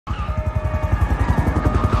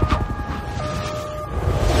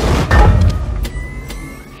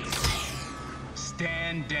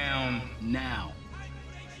him now.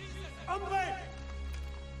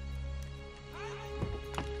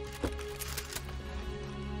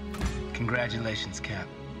 Congratulations, Cap.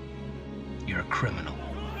 You're a criminal.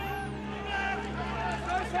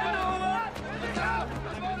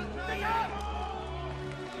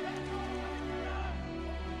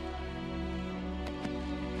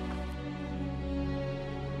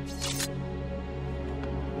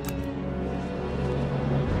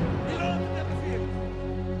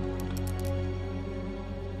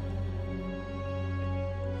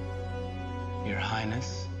 Your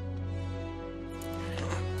Highness.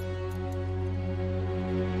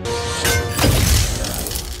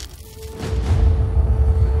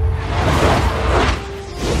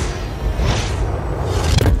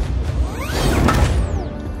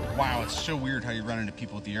 Wow, it's so weird how you run into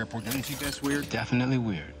people at the airport. Don't you think that's weird? Definitely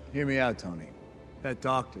weird. Hear me out, Tony. That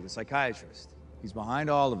doctor, the psychiatrist, he's behind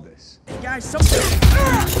all of this. Guys, something!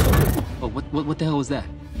 Oh, what the hell was that?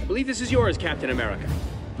 I believe this is yours, Captain America.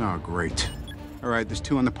 Oh, great. All right, there's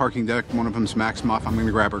 2 on the parking deck. One of them's Maximoff. I'm gonna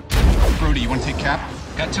grab her. Brody, you want to take Cap?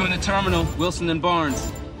 Got 2 in the terminal, Wilson and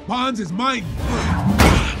Barnes. Barnes is mine.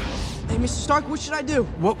 Hey, Mr. Stark, what should I do?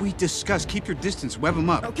 What we discussed. Keep your distance. Web them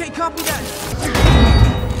up. Okay, copy that.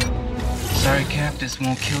 Sorry, Cap, this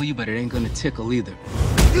won't kill you, but it ain't gonna tickle either.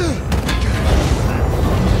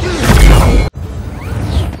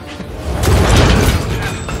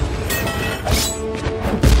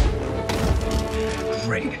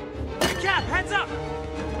 Great. Hey, Cap, heads up!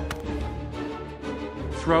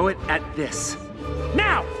 Throw it at this.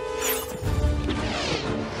 Now!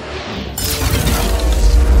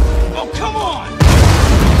 Oh, come on!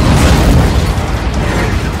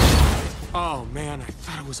 Oh, man, I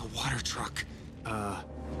thought it was a water truck.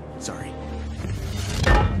 Sorry.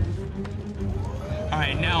 All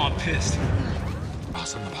right, now I'm pissed.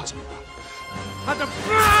 Awesome.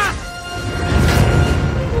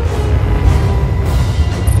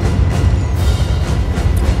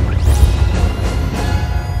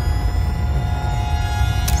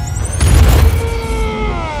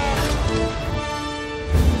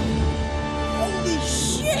 Holy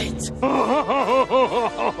shit!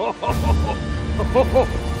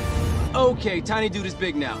 Okay, Tiny Dude is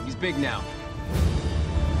big now. He's big now.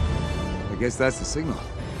 I guess that's the signal.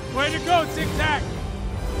 Way to go, Tic Tac!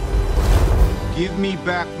 Give me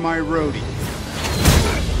back my roadie.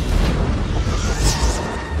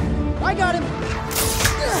 I got him!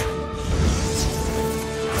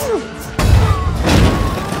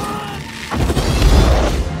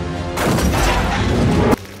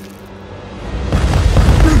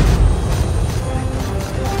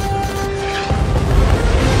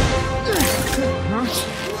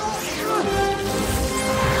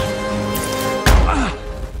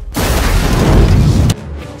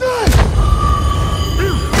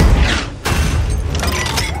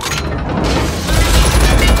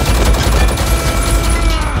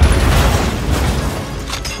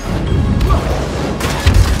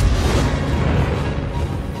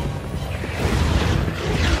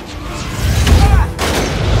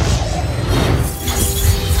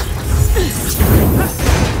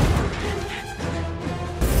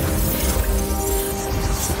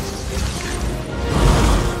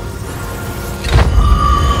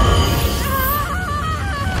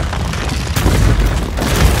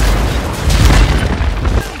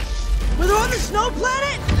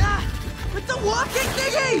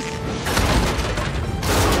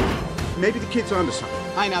 Maybe the kid's onto something.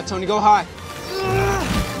 Hi now, Tony, go high.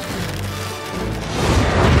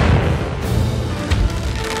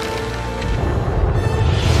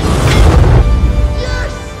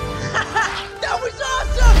 Yes! That was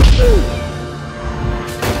awesome!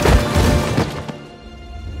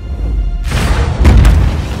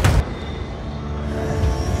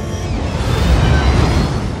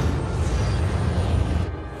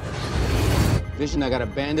 Vision, I got a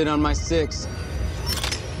bandit on my 6.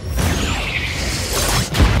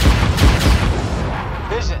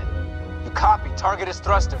 Vision, you copy. Target his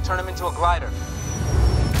thruster. Turn him into a glider.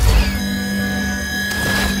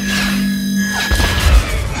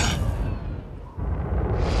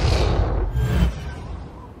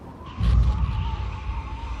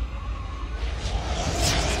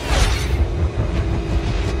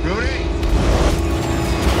 Rudy!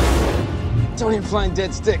 Tony, I'm flying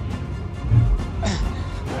dead stick.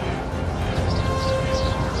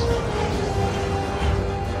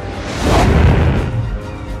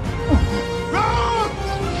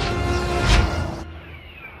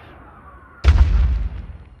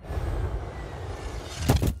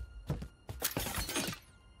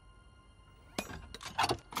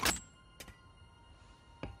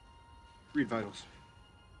 Read vitals.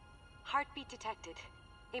 Heartbeat detected.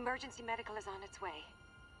 Emergency medical is on its way.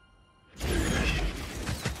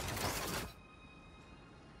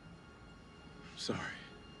 Sorry.